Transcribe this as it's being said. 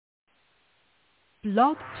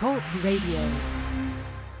Blog Talk Radio.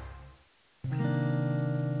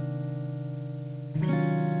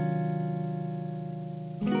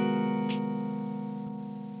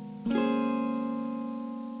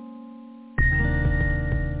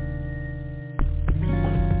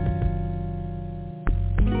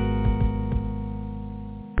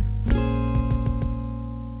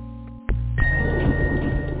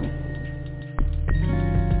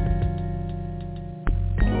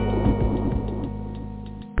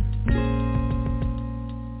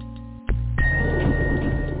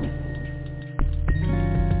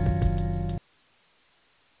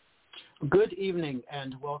 Good evening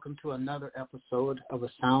and welcome to another episode of A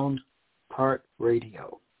Sound Part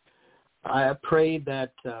Radio. I pray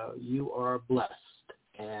that you are blessed,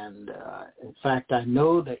 and in fact I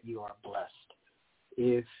know that you are blessed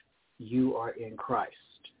if you are in Christ.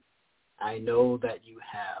 I know that you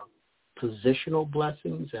have positional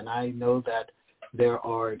blessings, and I know that there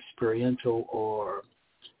are experiential or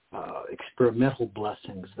experimental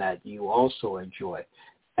blessings that you also enjoy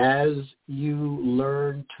as you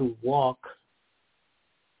learn to walk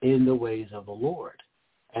in the ways of the Lord,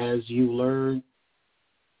 as you learn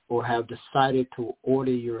or have decided to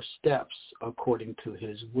order your steps according to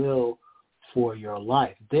his will for your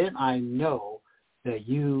life, then I know that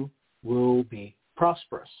you will be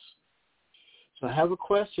prosperous. So I have a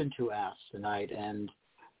question to ask tonight, and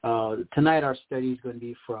tonight our study is going to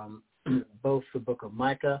be from both the book of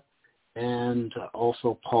Micah and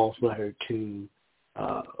also Paul's letter to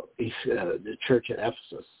the church at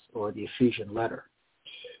Ephesus, or the Ephesian letter.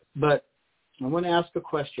 But I want to ask a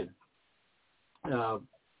question.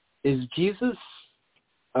 Is Jesus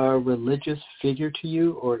a religious figure to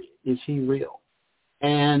you, or is he real?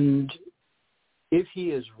 And if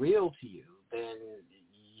he is real to you, then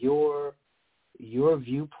your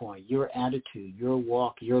viewpoint, your attitude, your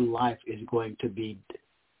walk, your life is going to be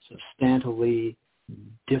substantially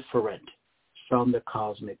different from the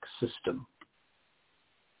cosmic system.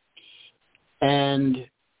 And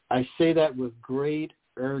I say that with great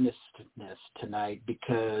earnestness tonight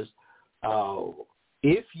because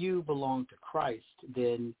if you belong to Christ,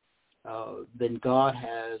 then God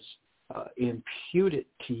has imputed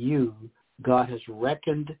to you, God has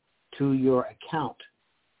reckoned to your account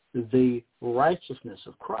the righteousness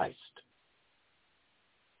of Christ.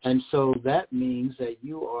 And so that means that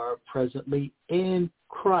you are presently in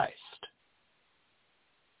Christ.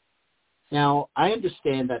 Now, I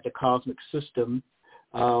understand that the cosmic system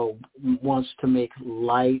wants to make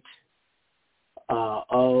light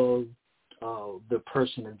of the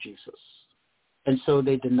person of Jesus. And so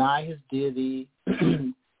they deny his deity.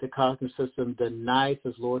 The cosmic system denies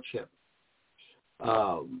his lordship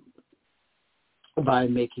by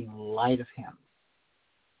making light of him.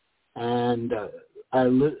 And I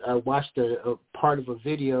watched a part of a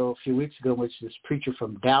video a few weeks ago in which this preacher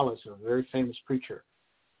from Dallas, a very famous preacher,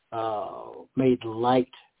 made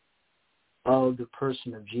light of the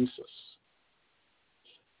person of Jesus.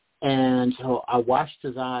 And so I watched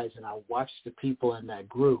his eyes and I watched the people in that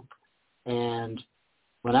group. And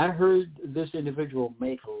when I heard this individual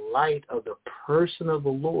make light of the person of the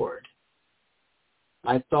Lord,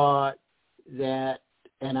 I thought that,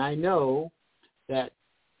 and I know that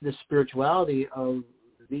the spirituality of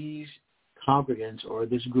these congregants or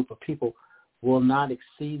this group of people will not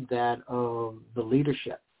exceed that of the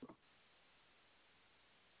leadership.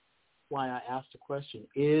 Why I asked the question,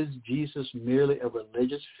 is Jesus merely a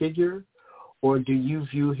religious figure, or do you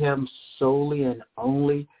view him solely and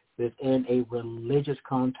only within a religious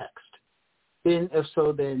context? Then, if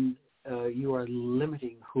so, then you are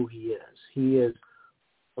limiting who he is. He is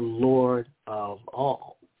the Lord of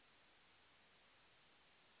all.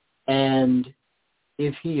 And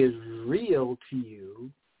if he is real to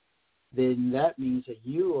you, then that means that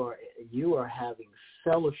you are having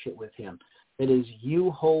fellowship with him. That is,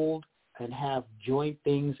 you hold and have joint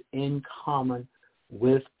things in common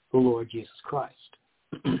with the Lord Jesus Christ.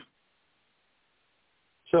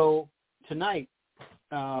 So tonight's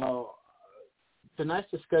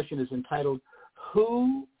discussion is entitled,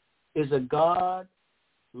 Who is a God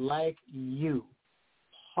like you,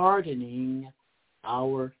 pardoning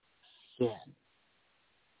our sin?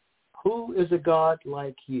 Who is a God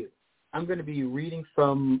like you? I'm going to be reading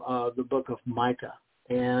from the book of Micah.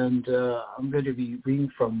 And I'm going to be reading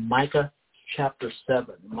from Micah chapter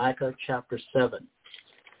 7. Micah chapter 7.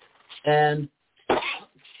 And,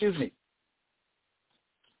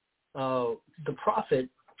 the prophet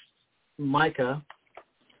Micah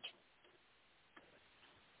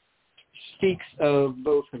speaks of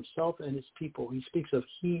both himself and his people. He speaks of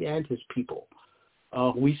he and his people.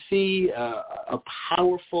 We see a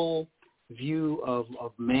powerful view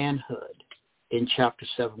of manhood in chapter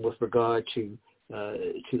 7 with regard to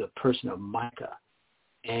the person of Micah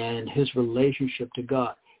and his relationship to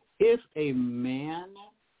God. If a man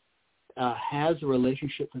has a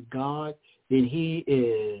relationship with God, then he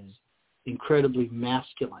is incredibly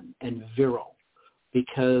masculine and virile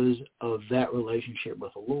because of that relationship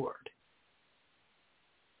with the Lord.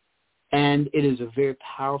 And it is a very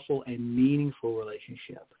powerful and meaningful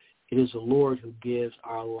relationship. It is the Lord who gives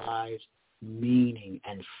our lives meaning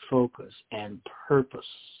and focus and purpose.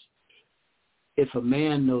 If a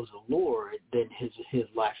man knows the Lord, then his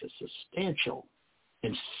life is substantial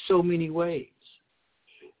in so many ways.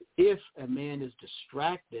 If a man is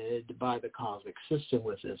distracted by the cosmic system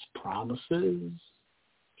with its promises,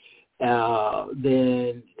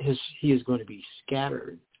 then he is going to be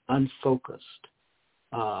scattered, unfocused,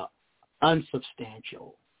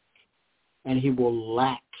 unsubstantial, and he will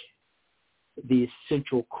lack the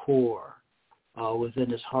essential core within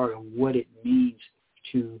his heart of what it means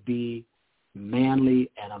to be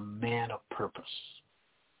manly and a man of purpose.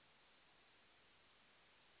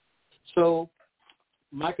 So,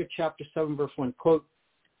 Micah chapter 7, verse 1, quote,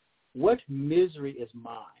 "What misery is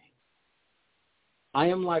mine? I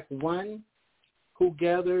am like one who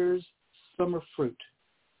gathers summer fruit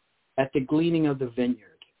at the gleaning of the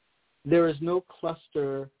vineyard. There is no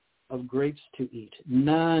cluster of grapes to eat,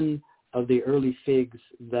 none of the early figs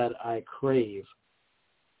that I crave.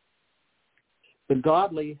 The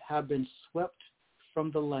godly have been swept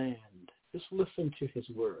from the land." Just listen to his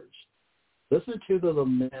words. Listen to the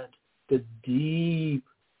lament, the deep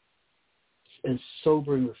and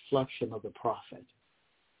sobering reflection of the prophet.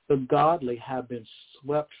 The godly have been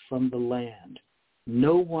swept from the land.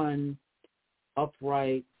 No one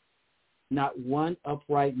upright, not one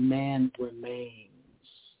upright man remains.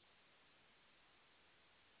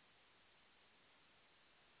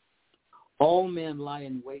 All men lie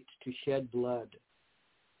in wait to shed blood.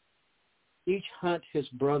 Each hunt his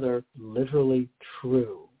brother, literally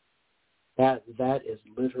true. That is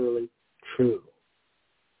literally true.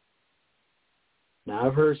 Now,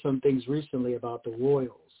 I've heard some things recently about the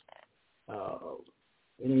royals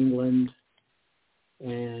in England,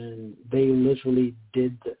 and they literally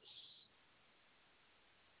did this.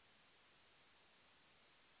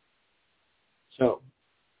 So,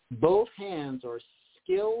 both hands are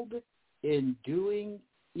skilled in doing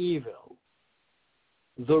evil.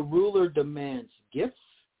 The ruler demands gifts.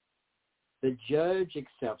 The judge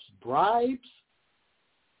accepts bribes.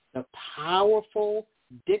 The powerful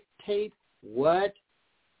dictate what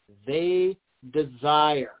they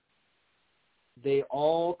desire. They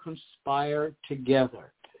all conspire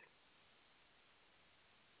together.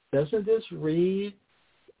 Doesn't this read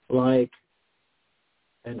like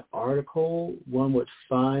an article one would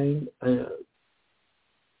find in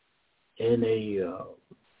a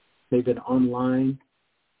maybe an online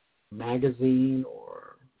magazine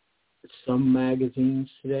or some magazines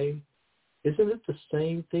today? Isn't it the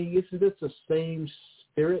same thing? Isn't it the same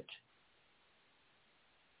spirit?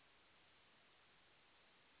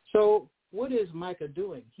 So what is Micah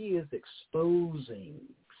doing? He is exposing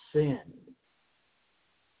sin.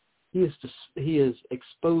 He is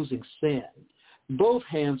exposing sin. Both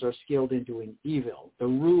hands are skilled in doing evil. The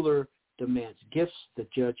ruler demands gifts. The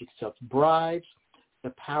judge accepts bribes. The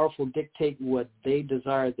powerful dictate what they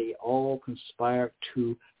desire. They all conspire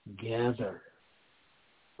together.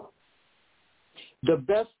 The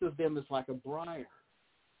best of them is like a briar.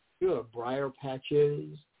 You know what briar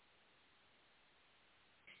patches?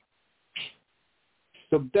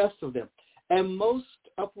 The best of them. And the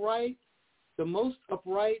most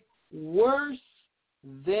upright, worse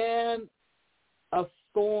than a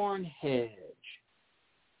thorn hedge.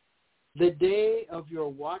 The day of your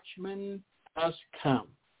watchman has come,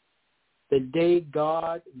 the day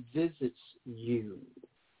God visits you.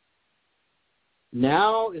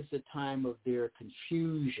 Now is the time of their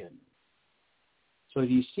confusion. So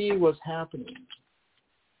you see what's happening.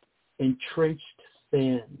 Entrenched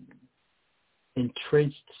sin.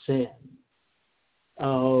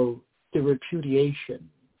 The repudiation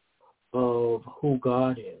of who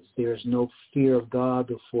God is. There's no fear of God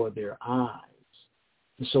before their eyes.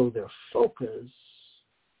 And so their focus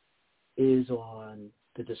is on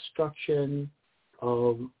the destruction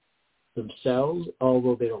of themselves,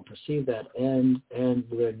 although they don't perceive that, and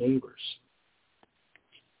their neighbors.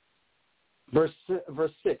 Verse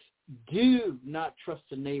 6, do not trust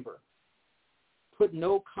a neighbor. Put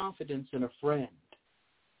no confidence in a friend.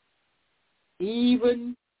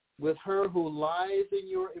 Even with her who lies in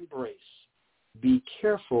your embrace, be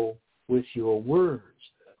careful with your words.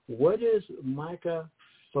 What is Micah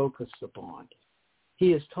focused upon?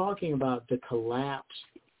 He is talking about the collapse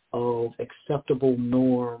of acceptable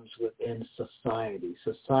norms within society.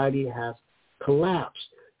 Society has collapsed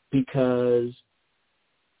because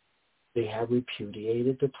they have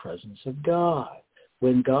repudiated the presence of God.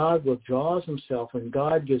 When God withdraws himself, when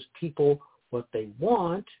God gives people what they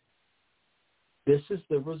want, this is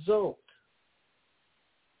the result.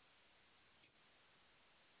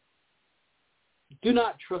 Do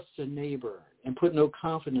not trust a neighbor and put no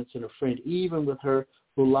confidence in a friend, even with her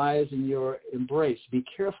who lies in your embrace. Be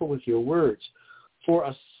careful with your words, for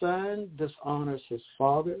a son dishonors his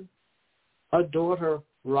father. A daughter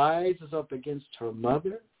rises up against her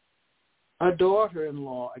mother. A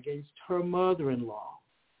daughter-in-law against her mother-in-law.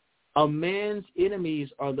 A man's enemies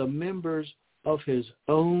are the members of his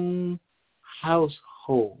own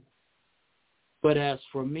household. But as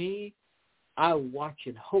for me, I watch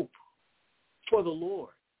and hope for the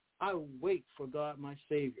Lord. I wait for God, my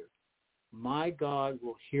Savior. My God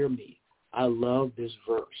will hear me. I love this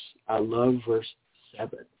verse. I love verse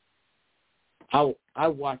 7. I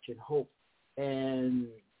watch and hope. And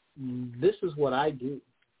this is what I do.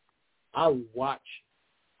 I watch.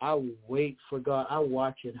 I wait for God. I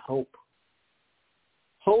watch and hope.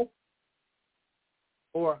 Hope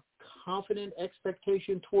or confident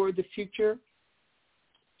expectation toward the future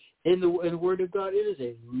in the Word of God, it is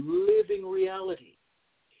a living reality.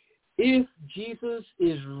 If Jesus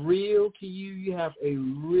is real to you, you have a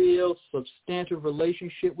real substantive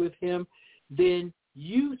relationship with him, then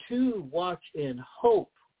you too watch and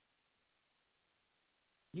hope.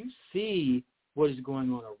 You see what is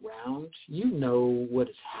going on around. You know what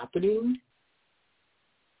is happening.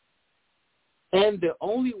 And the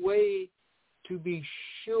only way to be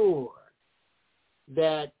sure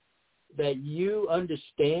that you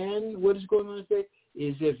understand what is going on today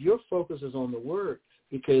is if your focus is on the Word.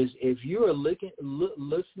 Because if you are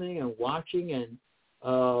listening and watching and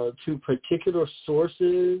to particular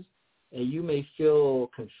sources, and you may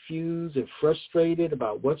feel confused and frustrated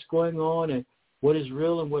about what's going on and what is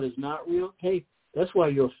real and what is not real, hey, that's why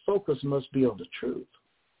your focus must be on the truth.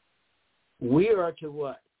 We are to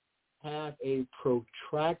what? Have a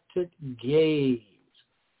protracted gaze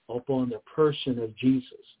upon the person of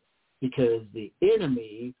Jesus, because the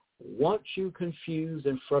enemy wants you confused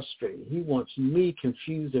and frustrated. He wants me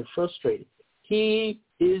confused and frustrated. He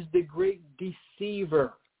is the great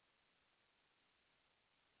deceiver.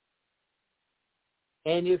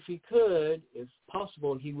 And if he could, if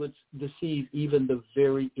possible, he would deceive even the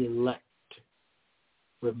very elect.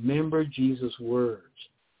 Remember Jesus' words.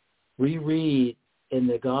 Reread in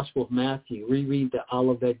the Gospel of Matthew. Reread the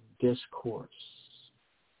Olivet Discourse.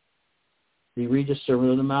 Reread the Sermon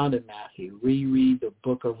on the Mount in Matthew. Reread the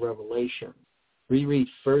book of Revelation. Reread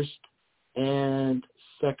 1st and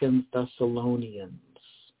 2nd Thessalonians.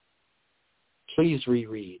 Please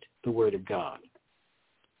reread the Word of God.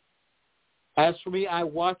 As for me, I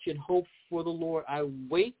watch and hope for the Lord. I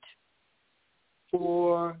wait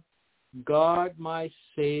for God, my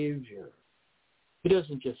Savior. He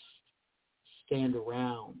doesn't just stand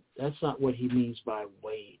around. That's not what he means by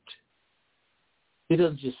wait. He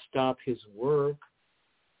doesn't just stop his work.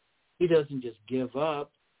 He doesn't just give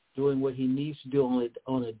up doing what he needs to do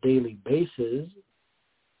on a daily basis.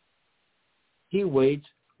 He waits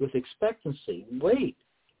with expectancy. Wait.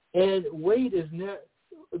 And wait is not,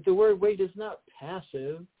 the word wait is not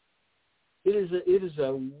passive. It is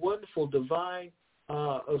a wonderful divine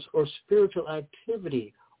or spiritual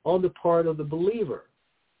activity on the part of the believer.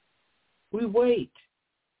 We wait.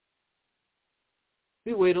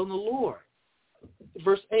 We wait on the Lord.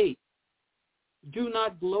 Verse 8, do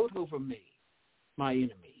not gloat over me, my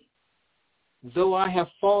enemy. Though I have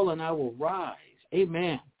fallen, I will rise.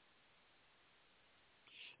 Amen.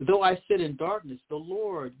 Though I sit in darkness, the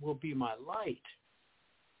Lord will be my light.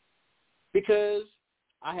 Because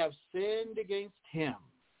I have sinned against him,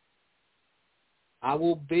 I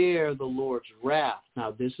will bear the Lord's wrath.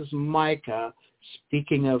 Now, this is Micah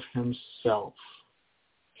speaking of himself.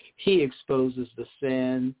 He exposes the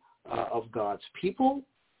sin of God's people,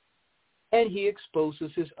 and he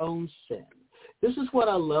exposes his own sin. This is what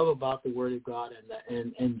I love about the Word of God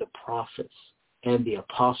and the prophets and the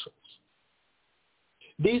apostles.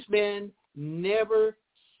 These men never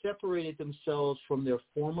separated themselves from their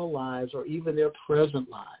former lives or even their present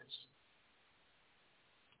lives.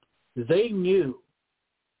 They knew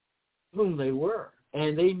whom they were,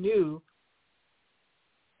 and they knew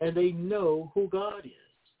and they know who God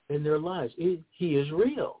is in their lives. He is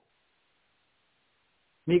real.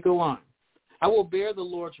 Let me go on. I will bear the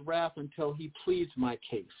Lord's wrath until he pleads my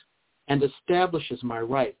case and establishes my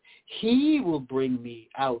right. He will bring me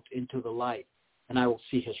out into the light, and I will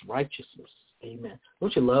see his righteousness. Amen.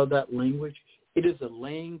 Don't you love that language? It is a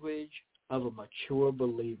language of a mature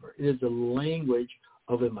believer. It is a language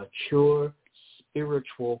of a mature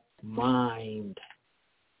spiritual mind.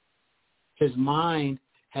 His mind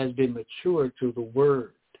has been matured through the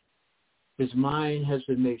Word. His mind has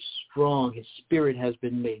been made strong. His spirit has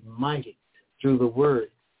been made mighty through the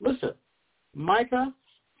Word. Listen, Micah,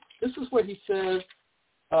 this is what he says.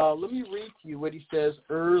 Let me read to you what he says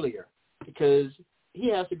earlier, because he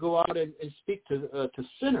has to go out and speak to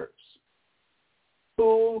sinners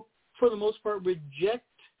who, for the most part, reject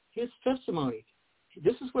his testimony.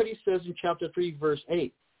 This is what he says in chapter 3, verse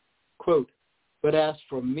 8. Quote, "But as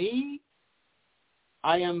for me,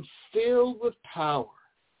 I am filled with power,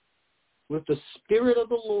 with the Spirit of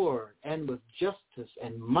the Lord, and with justice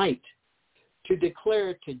and might, to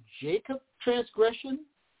declare to Jacob transgression,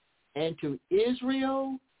 and to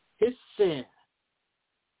Israel his sin."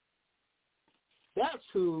 That's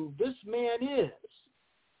who this man is.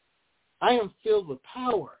 I am filled with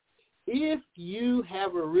power. If you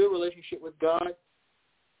have a real relationship with God,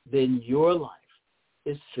 then your life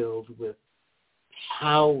is filled with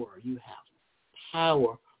power. You have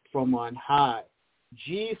power from on high.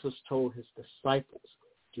 Jesus told his disciples,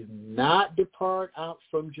 "Do not depart out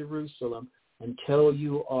from Jerusalem until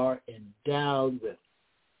you are endowed with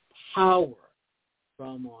power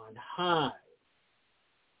from on high."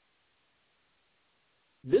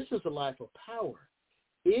 This is a life of power.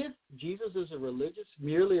 If Jesus is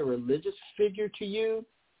merely a religious figure to you,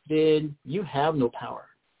 then you have no power,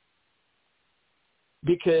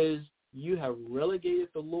 because you have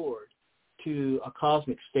relegated the Lord to a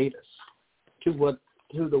cosmic status,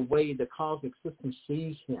 to the way the cosmic system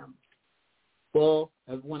sees him. Well,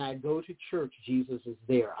 when I go to church, Jesus is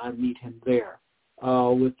there. I meet him there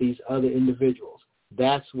with these other individuals.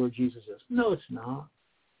 That's where Jesus is. No, it's not.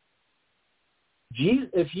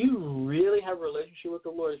 If you really have a relationship with the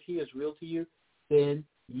Lord, if he is real to you, then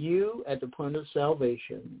you, at the point of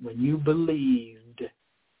salvation, when you believed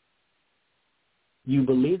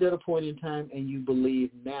at a point in time, and you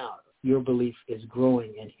believe now, your belief is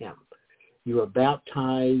growing in him. You are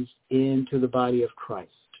baptized into the body of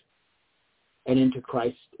Christ and into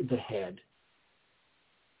Christ the head.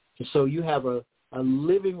 And so you have a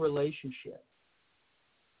living relationship.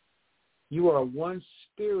 You are one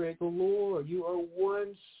spirit, the Lord. You are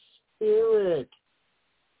one spirit.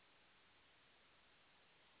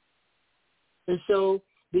 And so,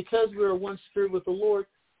 because we are one spirit with the Lord,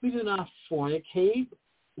 we do not fornicate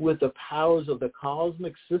with the powers of the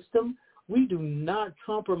cosmic system. We do not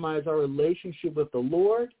compromise our relationship with the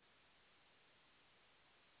Lord.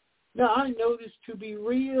 Now, I know this to be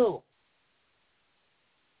real.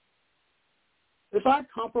 If I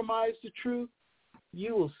compromise the truth,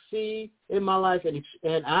 you will see in my life, and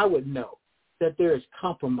I would know that there is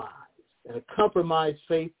compromise. And a compromised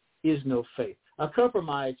faith is no faith. A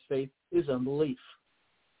compromised faith is unbelief.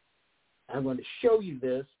 I'm going to show you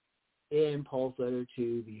this in Paul's letter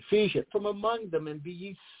to the Ephesians. "From among them, and be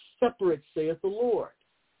ye separate, saith the Lord."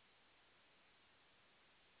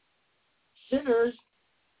 Sinners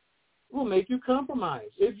will make you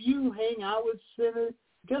compromise. If you hang out with sinners,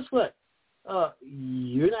 guess what?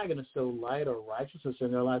 You're not going to sow light or righteousness in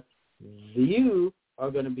their life. You are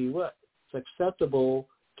going to be what? Susceptible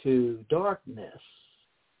to darkness.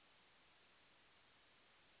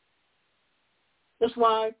 That's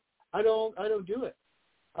why I don't do it.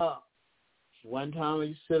 One time I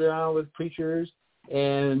used to sit around with preachers,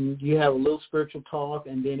 and you have a little spiritual talk,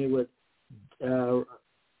 and then they would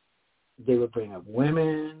bring up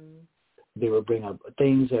women. They would bring up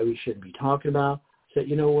things that we shouldn't be talking about. I said,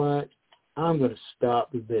 you know what? I'm going to stop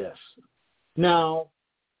this. Now,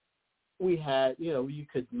 we had,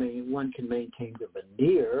 one can maintain the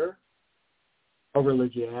veneer of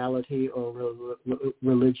religiosity or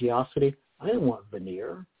religiosity. I didn't want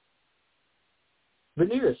veneer.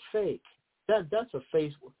 Veneer is fake. That's a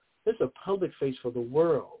face. It's a public face for the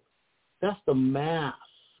world. That's the mask.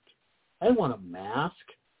 I didn't want a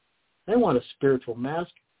mask. I didn't want a spiritual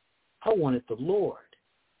mask. I wanted the Lord.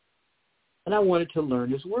 And I wanted to learn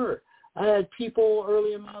his word. I had people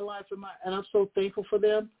early in my life, and I'm so thankful for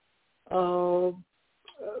them.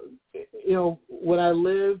 When I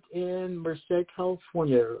lived in Merced,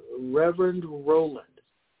 California, Reverend Roland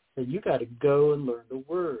said, "You got to go and learn the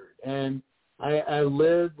word." And I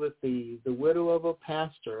lived with the widow of a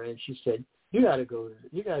pastor, and she said, "You got to go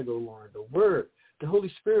learn the word." The Holy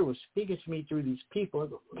Spirit was speaking to me through these people. I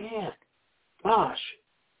go, man, gosh,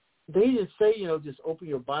 they didn't say, just open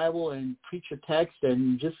your Bible and preach a text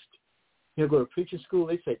and just go to preaching school.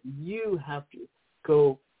 They said, you have to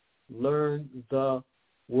go learn the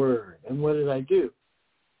word. And what did I do?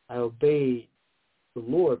 I obeyed the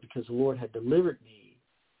Lord because the Lord had delivered me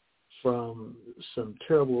from some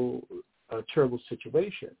terrible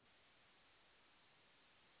situation.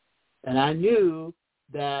 And I knew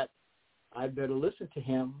that I better listen to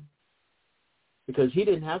him because he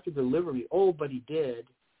didn't have to deliver me. Oh, but he did.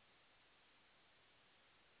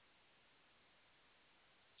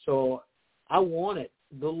 So I wanted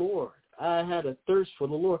the Lord. I had a thirst for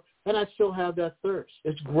the Lord, and I still have that thirst.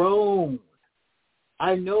 It's grown.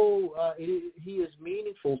 I know he is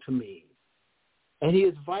meaningful to me, and he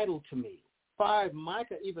is vital to me. 5,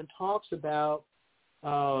 Micah even talks about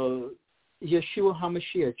Yeshua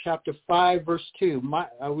HaMashiach, chapter 5, verse 2.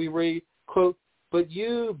 We read, quote, "But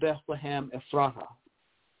you, Bethlehem Ephrathah,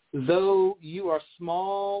 though you are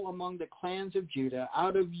small among the clans of Judah,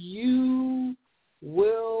 out of you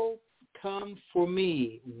will come for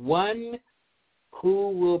me one who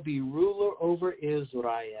will be ruler over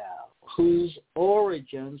Israel, whose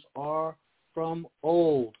origins are from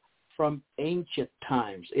old, from ancient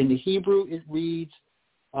times." In the Hebrew, it reads,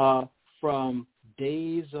 from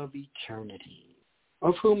days of eternity.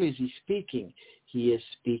 Of whom is he speaking? He is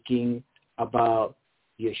speaking about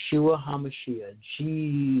Yeshua HaMashiach,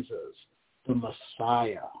 Jesus, the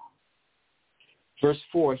Messiah. Verse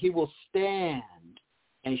 4, he will stand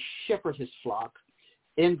and shepherd his flock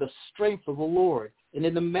in the strength of the Lord and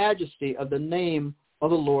in the majesty of the name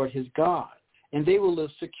of the Lord his God. And they will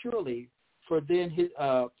live securely, for then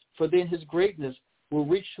his greatness will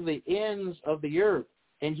reach to the ends of the earth,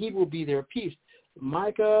 and he will be their peace.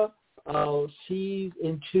 Micah sees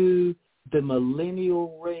into the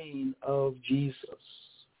millennial reign of Jesus.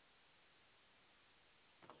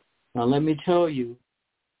 Now let me tell you,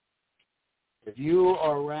 if you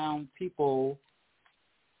are around people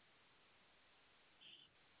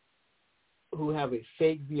who have a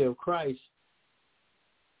fake view of Christ,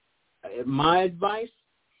 my advice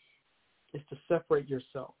is to separate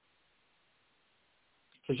yourself,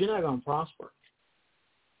 because you're not going to prosper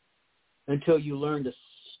until you learn to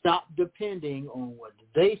stop depending on what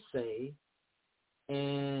they say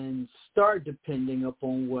and start depending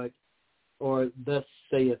upon what, or thus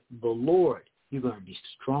saith the Lord. You're going to be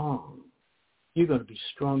strong. You're going to be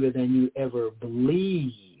stronger than you ever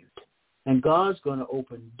believed. And God's going to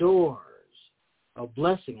open doors of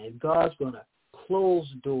blessing, and God's going to close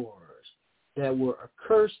doors that were a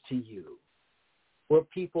curse to you, where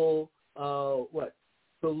people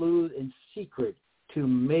collude in secret to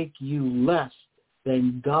make you less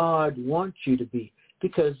than God wants you to be,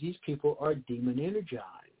 because these people are demon energized.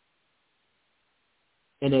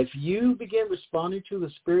 And if you begin responding to the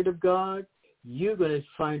Spirit of God, you're going to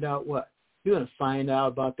find out what? You're going to find out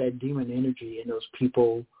about that demon energy in those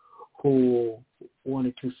people who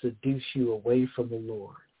wanted to seduce you away from the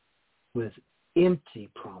Lord with empty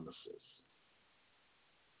promises.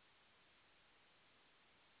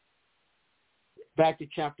 Back to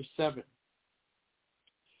chapter 7.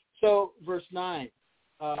 So verse 9,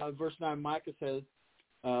 Micah says,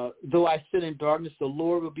 though I sit in darkness, the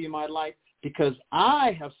Lord will be my light, because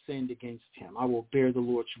I have sinned against him. I will bear the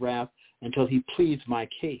Lord's wrath until he pleads my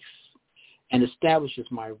case and establishes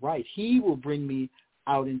my right. He will bring me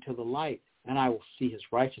out into the light, and I will see his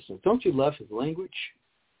righteousness. Don't you love his language?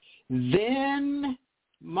 Then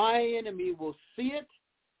my enemy will see it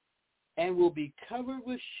and will be covered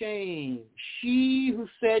with shame. She who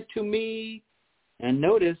said to me, and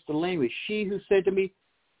notice the language, she who said to me,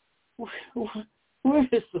 where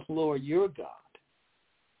is the Lord your God?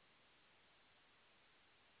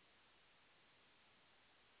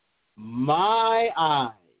 My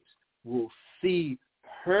eyes will see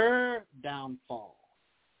her downfall.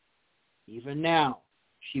 Even now,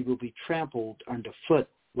 she will be trampled underfoot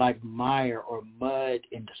like mire or mud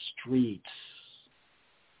in the streets.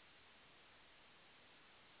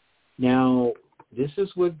 Now, this is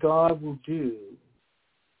what God will do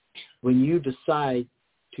when you decide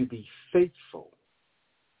to be faithful.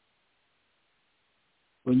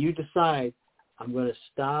 When you decide, I'm going to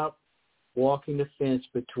stop walking the fence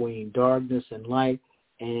between darkness and light,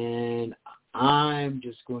 and I'm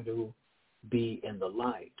just going to be in the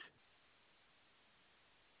light.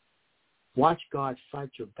 Watch God fight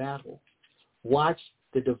your battle. Watch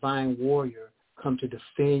the divine warrior come to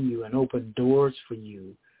defend you and open doors for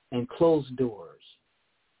you and close doors.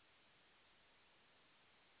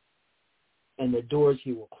 And the doors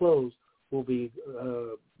he will close will be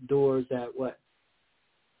doors that what?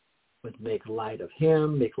 Would make light of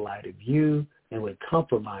him, make light of you, and would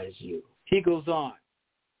compromise you. He goes on,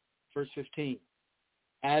 verse 15.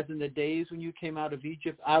 As in the days when you came out of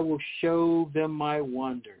Egypt, I will show them my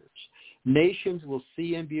wonders. Nations will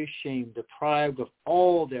see and be ashamed, deprived of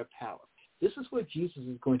all their power. This is what Jesus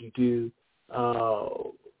is going to do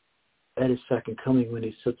at his second coming when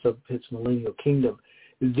he sets up his millennial kingdom.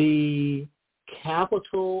 The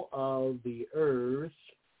capital of the earth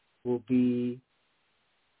will be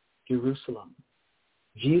Jerusalem.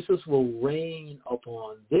 Jesus will reign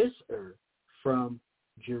upon this earth from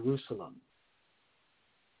Jerusalem.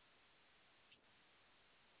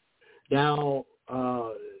 Now,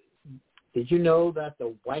 did you know that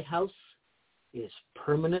the White House is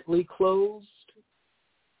permanently closed?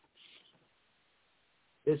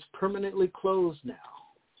 It's permanently closed now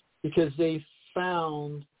because they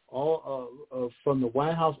found all from the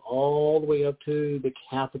White House all the way up to the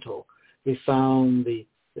Capitol. They found the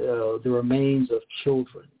remains of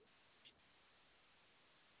children.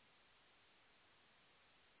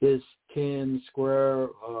 This 10 square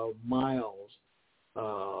miles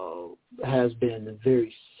has been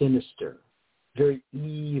very sinister, very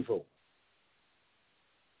evil.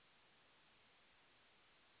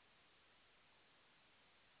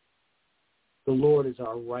 The Lord is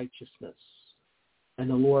our righteousness, and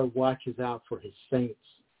the Lord watches out for his saints.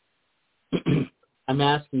 I'm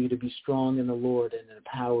asking you to be strong in the Lord and in the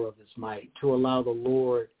power of his might, to allow the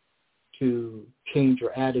Lord to change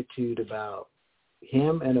your attitude about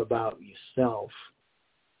him and about yourself.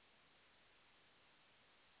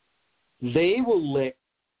 They will lick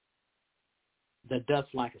the dust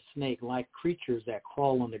like a snake, like creatures that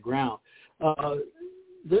crawl on the ground. Doesn't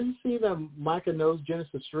it seem that Micah knows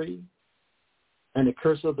Genesis 3 and the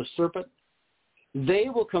curse of the serpent? They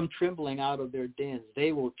will come trembling out of their dens.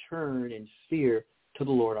 They will turn in fear to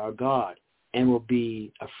the Lord our God and will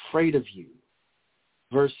be afraid of you.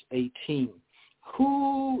 Verse 18,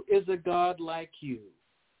 who is a God like you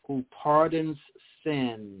who pardons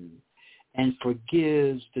sin and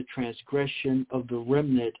forgives the transgression of the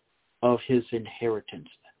remnant of his inheritance?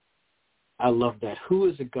 I love that. Who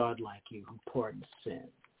is a God like you who pardons sin?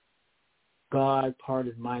 God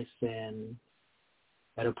pardoned my sin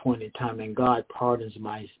at a point in time, and God pardons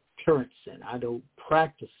my current sin. I don't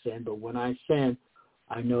practice sin, but when I sin,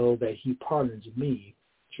 I know that he pardons me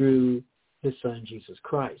through his son, Jesus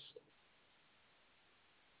Christ.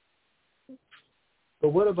 But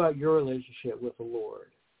what about your relationship with the Lord?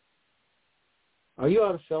 Are you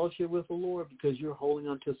out of fellowship with the Lord because you're holding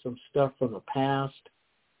on to some stuff from the past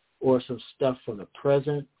or some stuff from the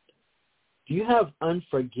present? Do you have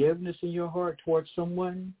unforgiveness in your heart towards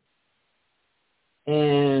someone?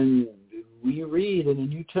 And we read in the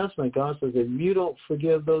New Testament, God says, if you don't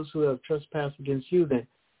forgive those who have trespassed against you, then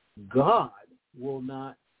God will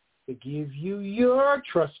not forgive you your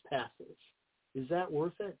trespasses. Is that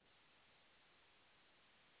worth it?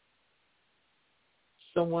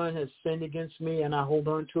 Someone has sinned against me and I hold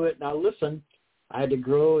on to it. Now listen, I had to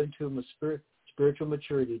grow into my spiritual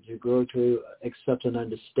maturity, to grow to accept and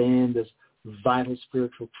understand this vital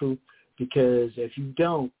spiritual truth, because if you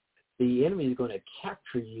don't, the enemy is going to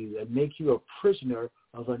capture you and make you a prisoner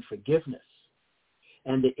of unforgiveness.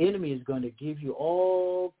 And the enemy is going to give you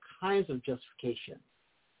all kinds of justifications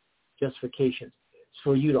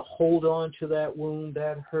for you to hold on to that wound,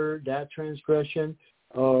 that hurt, that transgression,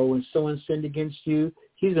 or when someone sinned against you.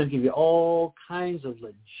 He's going to give you all kinds of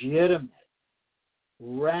legitimate,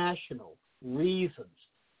 rational reasons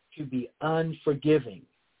to be unforgiving.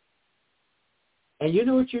 And you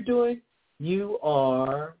know what you're doing? You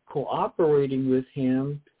are cooperating with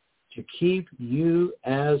him to keep you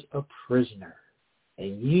as a prisoner.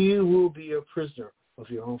 And you will be a prisoner of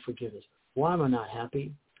your own forgiveness. Why am I not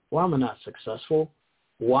happy? Why am I not successful?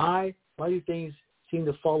 Why do things seem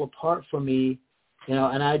to fall apart for me? You know,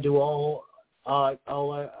 and I do all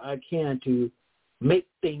I can to make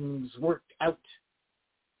things work out.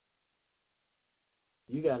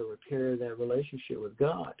 You got to repair that relationship with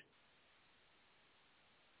God.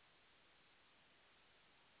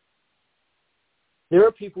 There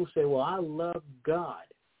are people who say, well, I love God,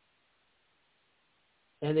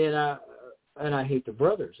 and then I hate the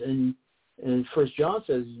brothers. And First John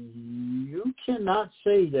says, you cannot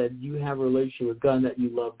say that you have a relationship with God and that you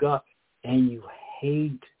love God, and you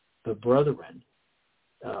hate the brethren.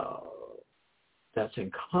 That's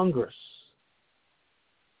incongruous.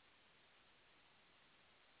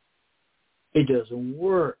 It doesn't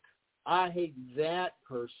work. I hate that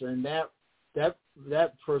person.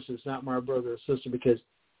 That person is not my brother or sister because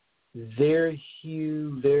their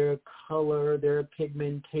hue, their color, their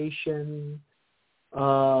pigmentation,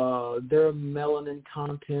 their melanin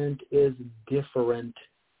content is different.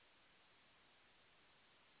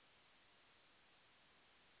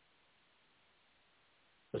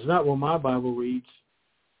 That's not what my Bible reads.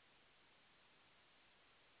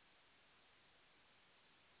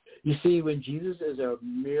 You see, when Jesus is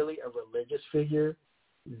merely a religious figure,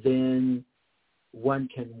 then one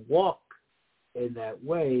can walk in that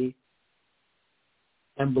way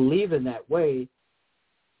and believe in that way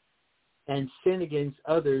and sin against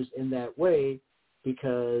others in that way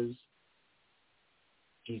because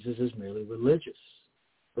Jesus is merely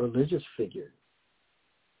a religious figure.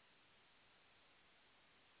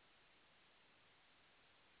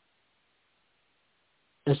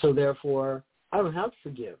 And so therefore, I don't have to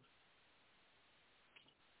forgive.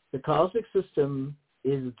 The cosmic system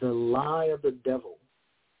is the lie of the devil.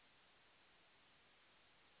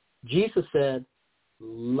 Jesus said,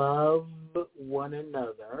 love one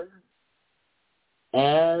another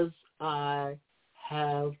as I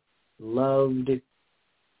have loved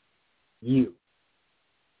you.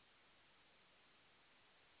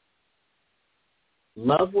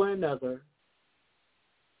 Love one another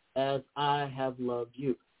as I have loved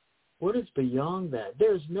you. What is beyond that?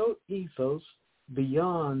 There's no ethos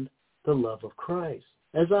beyond the love of Christ.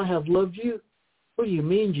 As I have loved you. What do you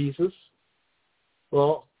mean, Jesus?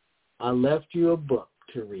 Well, I left you a book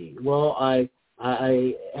to read. Well, I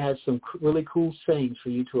had some really cool sayings for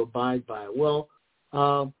you to abide by. Well,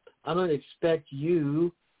 I don't expect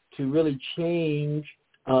you to really change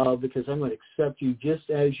because I'm going to accept you just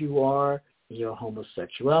as you are in your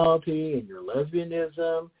homosexuality, in your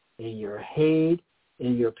lesbianism, in your hate,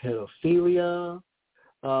 in your pedophilia,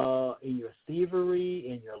 in your thievery,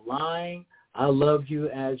 in your lying. I love you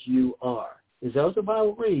as you are. Is that what the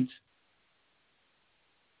Bible reads?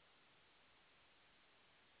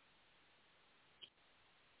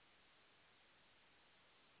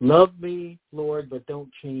 Love me, Lord, but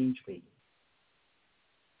don't change me.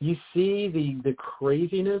 You see the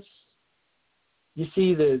craziness. You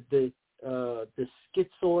see the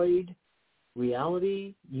schizoid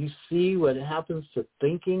reality. You see what happens to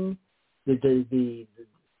thinking. The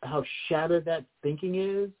how shattered that thinking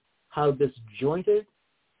is. How disjointed.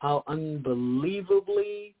 How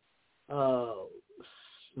unbelievably vile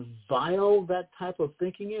that type of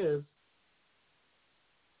thinking is.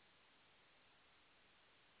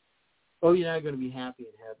 Oh, you're not going to be happy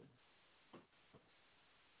in heaven.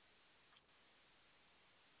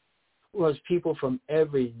 Whereas people from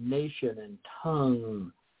every nation and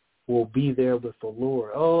tongue will be there with the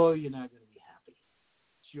Lord. Oh, you're not going to be happy.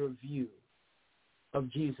 It's your view of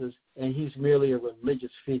Jesus, and he's merely a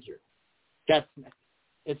religious figure.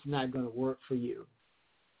 It's not going to work for you.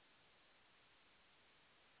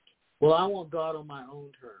 Well, I want God on my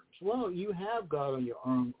own terms. Well, you have God on your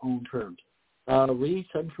own terms. Read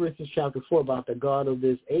 2 Corinthians chapter 4 about the God of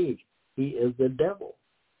this age. He is the devil.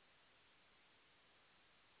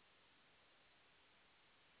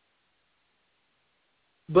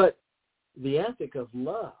 But the ethic of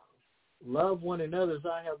love one another as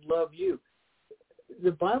I have loved you.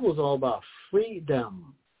 The Bible is all about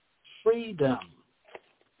freedom.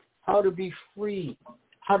 How to be free,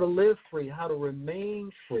 how to live free, how to remain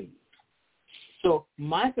free. So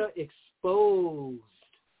Micah exposed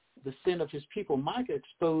the sin of his people. Micah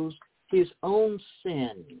exposed his own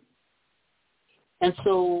sin. And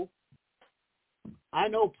so I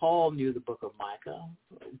know Paul knew the book of Micah.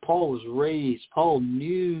 Paul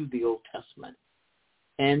knew the Old Testament.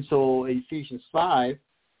 And so in Ephesians 5,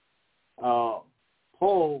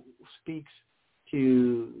 Paul speaks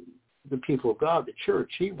to the people of God, the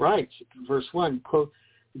church. He writes, verse 1, quote,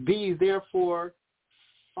 "Be therefore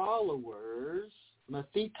followers,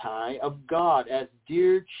 mathetai, of God as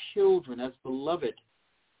dear children, as beloved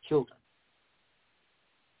children."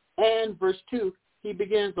 And verse 2, he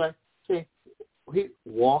begins by saying,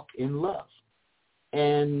 walk in love.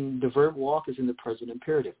 And the verb walk is in the present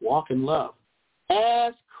imperative. Walk in love.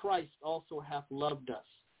 As Christ also hath loved us.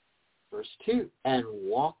 Verse 2, and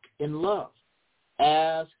walk in love.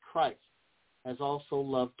 As Christ has also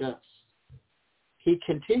loved us. He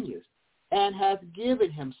continues, and hath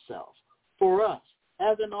given himself for us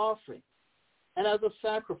as an offering and as a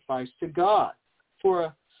sacrifice to God for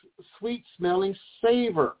a sweet-smelling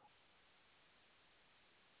savor.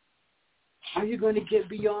 How are you going to get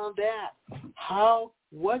beyond that?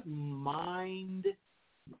 What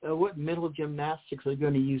mental gymnastics are you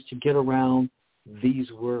going to use to get around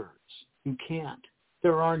these words? You can't.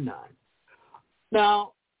 There are none.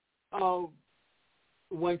 Now,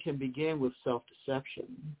 one can begin with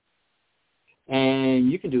self-deception.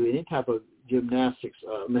 And you can do any type of gymnastics,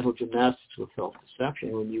 mental gymnastics with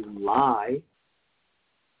self-deception when you lie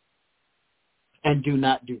and do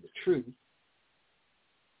not do the truth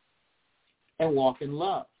and walk in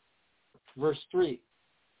love. Verse 3,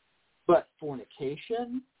 but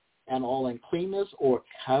fornication and all uncleanness or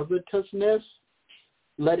covetousness,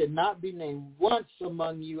 let it not be named once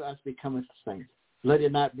among you as becometh saints. Let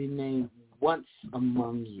it not be named once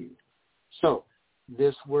among you. So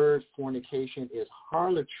this word fornication is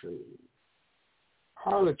harlotry,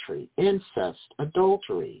 incest,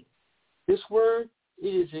 adultery. This word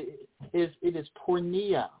it is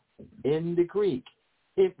porneia in the Greek.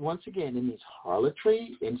 Once again, it means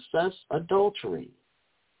harlotry, incest, adultery,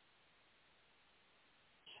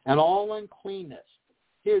 and all uncleanness.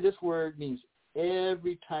 Here, this word means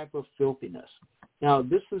every type of filthiness. Now,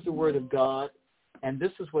 this is the word of God, and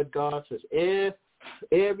this is what God says: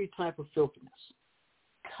 every type of filthiness,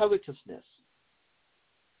 covetousness.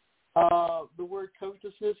 The word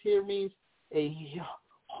covetousness here means a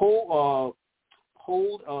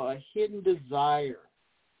hidden desire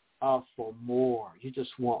for more. You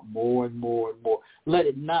just want more and more and more. Let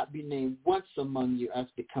it not be named once among you as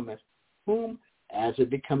becometh whom? As it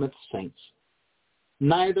becometh saints.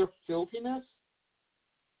 Neither filthiness,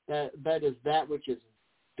 that is that which is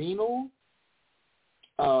venal,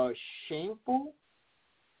 shameful,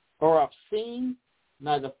 or obscene,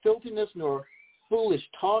 neither filthiness nor foolish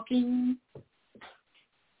talking.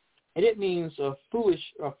 And it means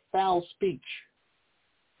foolish or foul speech,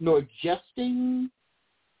 nor jesting,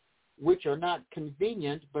 which are not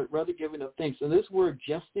convenient, but rather giving of thanks. And this word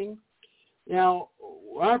jesting, now,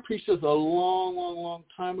 I preached this a long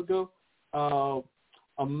time ago.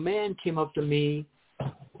 A man came up to me,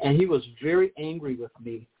 and he was very angry with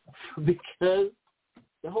me because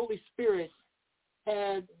the Holy Spirit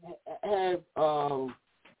had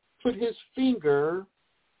put his finger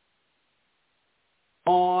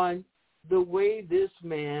on the way this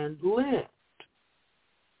man lived.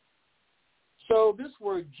 So this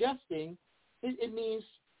word jesting, it means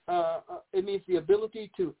the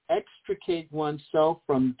ability to extricate oneself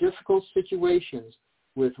from difficult situations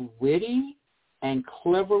with witty and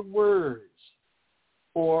clever words,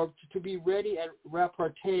 or to be ready at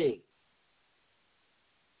repartee.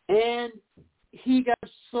 And he got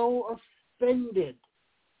so offended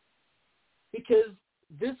because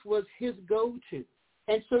this was his go-to.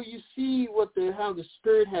 And so you see how the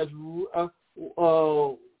Spirit has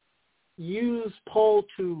used Paul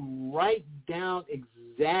to write down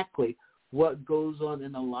exactly what goes on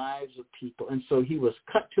in the lives of people. And so he was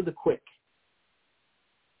cut to the quick.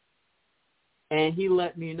 And he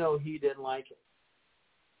let me know he didn't like it.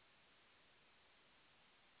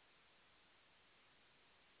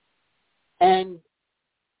 And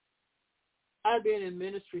I've been in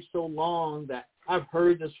ministry so long that I've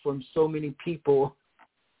heard this from so many people.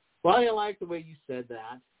 Well, I didn't like the way you said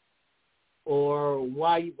that. Or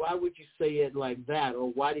why would you say it like that? Or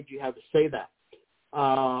why did you have to say that?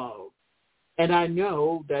 And I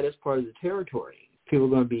know that is part of the territory. People are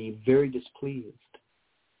going to be very displeased.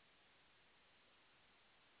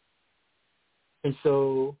 And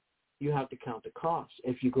so you have to count the cost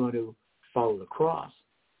if you're going to follow the cross.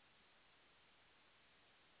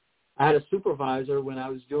 I had a supervisor when I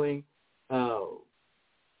was doing,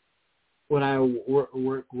 when I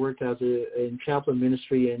worked as in chaplain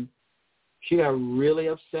ministry, and she got really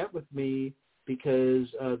upset with me because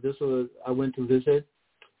I went to visit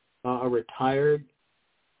a retired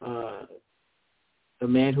a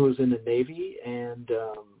man who was in the Navy, and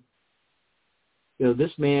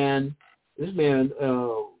this man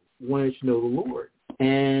wanted to know the Lord,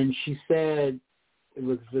 and she said, it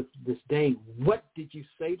was this dang, what did you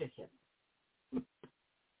say to him?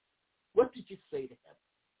 What did you say to him?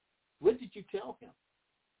 What did you tell him?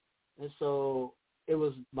 And so it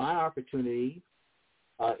was my opportunity,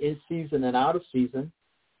 in season and out of season,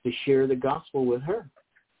 to share the gospel with her.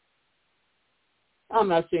 I'm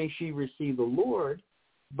not saying she received the Lord,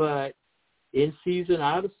 but in season,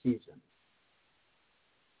 out of season.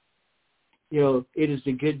 It is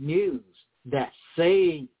the good news that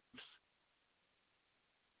saves.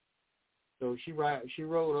 So she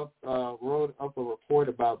wrote up a report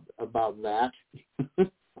about that.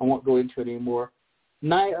 I won't go into it anymore.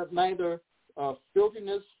 Neither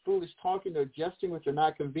filthiness, foolish talking, or jesting, which are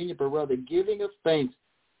not convenient, but rather giving of thanks.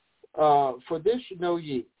 For this know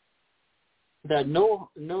ye, that no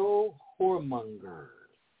whoremonger.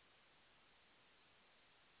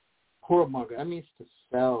 Whoremonger, that means to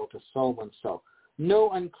sell oneself. No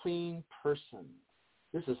unclean person.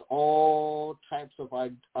 This is all types of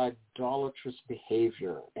idolatrous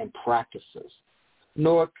behavior and practices.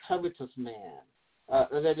 Nor a covetous man,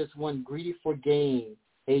 that is one greedy for gain,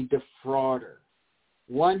 a defrauder.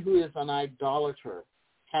 One who is an idolater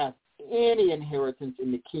hath any inheritance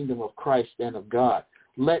in the kingdom of Christ and of God.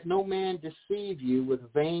 Let no man deceive you with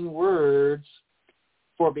vain words,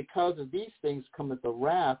 for because of these things cometh the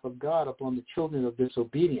wrath of God upon the children of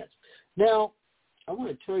disobedience. Now, I want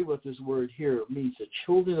to tell you what this word here means, the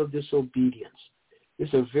children of disobedience.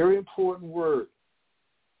 It's a very important word.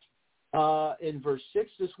 in verse 6,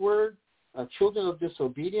 this word, children of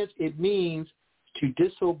disobedience, it means to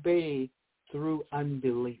disobey through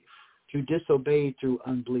unbelief. To disobey through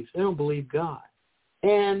unbelief. They don't believe God.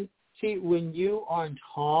 And see, when you aren't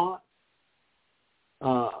taught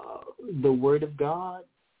the Word of God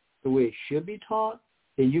the way it should be taught,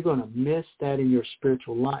 then you're going to miss that in your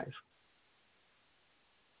spiritual life.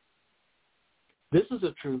 This is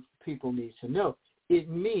a truth people need to know. It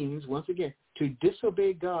means, once again, to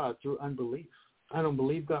disobey God through unbelief. I don't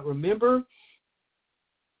believe God. Remember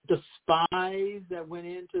the spies that went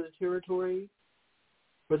into the territory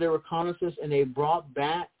for their reconnaissance, and they brought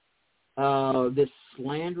back this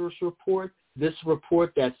slanderous report, this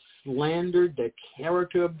report that slandered the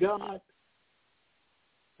character of God?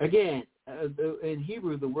 Again, in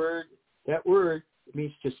Hebrew, that word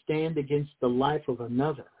means to stand against the life of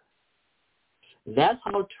another. That's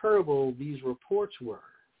how terrible these reports were.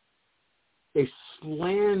 They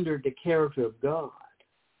slandered the character of God.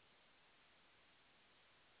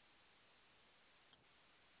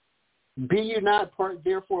 Be you not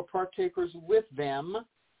therefore partakers with them,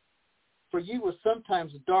 for you were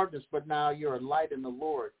sometimes darkness, but now you are light in the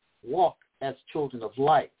Lord. Walk as children of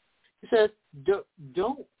light. He says,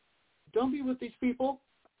 don't be with these people.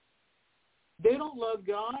 They don't love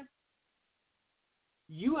God.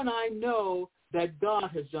 You and I know that God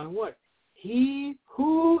has done what? He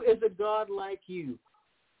who is a God like you,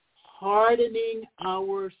 hardening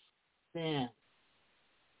our sin.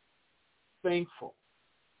 Thankful.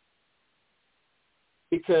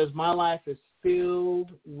 Because my life is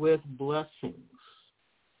filled with blessings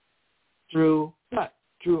through what?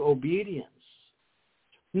 Through obedience.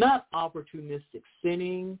 Not opportunistic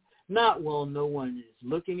sinning. Not, well, no one is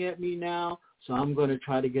looking at me now, so I'm going to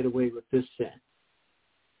try to get away with this sin.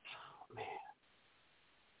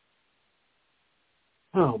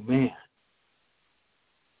 Oh, man.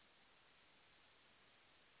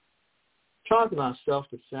 Talk about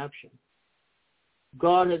self-deception.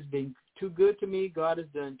 God has been too good to me. God has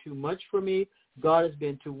done too much for me. God has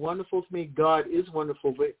been too wonderful to me. God is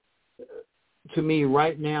wonderful to me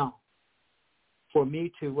right now. For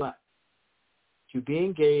me to what? To be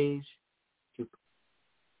engaged,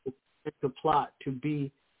 to plot, to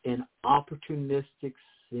be an opportunistic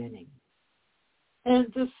sinning.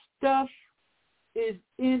 And this stuff is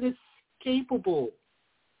inescapable.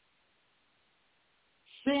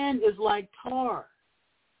 Sin is like tar.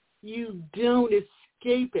 You don't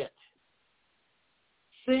escape it.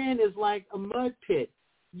 Sin is like a mud pit.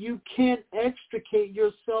 You can't extricate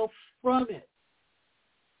yourself from it.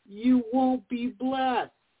 You won't be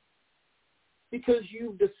blessed because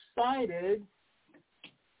you've decided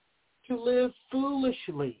to live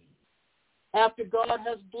foolishly after God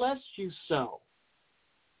has blessed you so.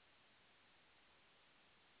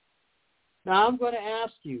 Now I'm going to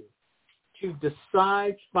ask you to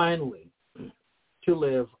decide finally to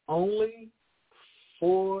live only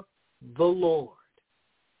for the Lord.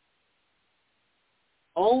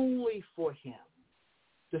 Only for Him.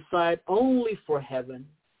 Decide only for heaven.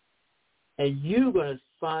 And you're going to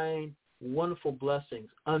find wonderful blessings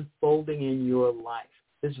unfolding in your life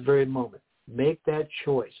this very moment. Make that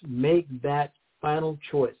choice. Make that final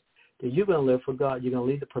choice that you're going to live for God. You're going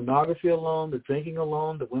to leave the pornography alone, the drinking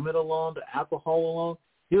alone, the women alone, the alcohol alone.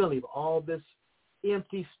 You're going to leave all this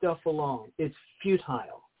empty stuff alone. It's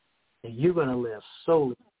futile. And you're going to live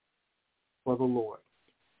solely for the Lord.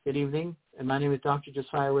 Good evening, and my name is Dr.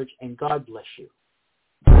 Josiah Rich, and God bless you.